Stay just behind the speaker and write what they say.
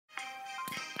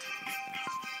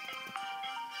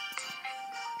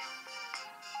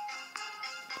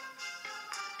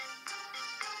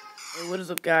Hey, what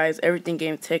is up, guys?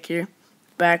 EverythingGameTech here,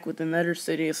 back with another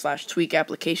Cydia/tweak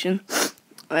application.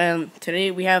 And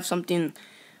today we have something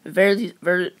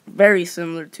very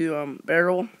similar to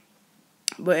Barrel,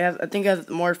 but I think it has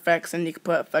more effects, and you can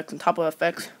put effects on top of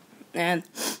effects. And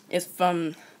it's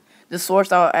from the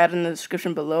source I'll add in the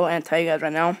description below and tell you guys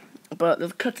right now. But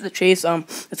let's cut to the chase.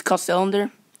 It's called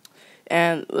Cylinder,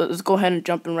 and let's go ahead and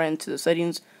jump in right into the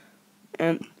settings.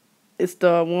 And it's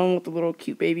the one with the little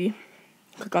cute baby.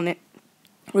 Click on it.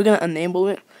 We're gonna enable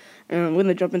it, and we're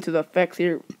gonna jump into the effects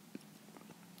here.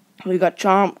 We got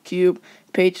chomp, cube,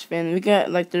 page spin. We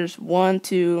got there's 1,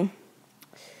 2,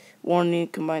 warning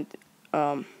combined.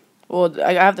 Well,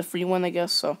 I have the free one, I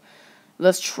guess. So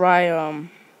let's try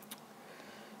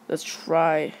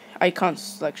icon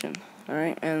selection. All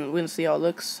right, and we're gonna see how it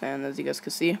looks. And as you guys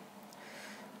can see,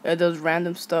 it does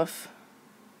random stuff.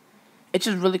 It's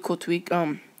just really cool tweak.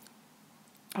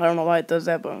 I don't know why it does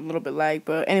that, but a little bit lag.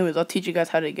 But anyways, I'll teach you guys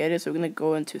how to get it. So we're going to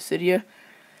go into Cydia.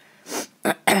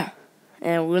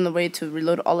 And we're going to wait to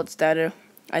reload all its data.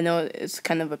 I know it's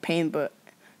kind of a pain, but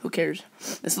who cares?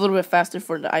 It's a little bit faster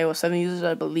for the IOS7 users,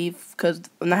 I believe. Because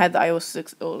when I had the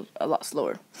iOS6, it was a lot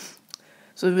slower.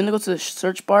 So we're going to go to the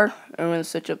search bar. And we're going to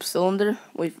search up Cylinder.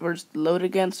 Wait for it to load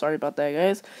again. Sorry about that,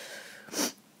 guys.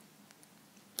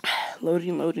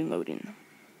 Loading.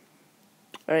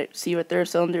 Alright, see right there,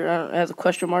 Cylinder has a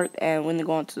question mark, and when they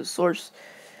go on to the sources,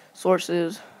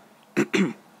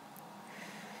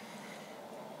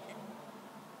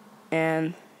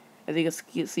 and as you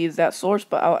can see, is that source,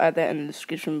 but I'll add that in the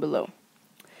description below.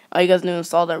 All you guys need to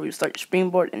install that, restart your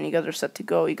Springboard, and you guys are set to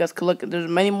go. You guys could look, there's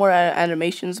many more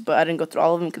animations, but I didn't go through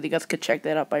all of them because you guys could check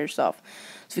that out by yourself.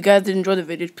 So if you guys did enjoy the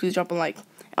video, please drop a like.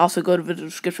 Also, go to the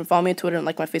description, follow me on Twitter, and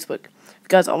like my Facebook. If you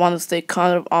guys want to stay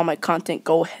caught up on my content,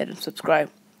 go ahead and subscribe.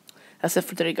 That's it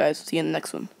for today, guys. See you in the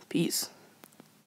next one. Peace.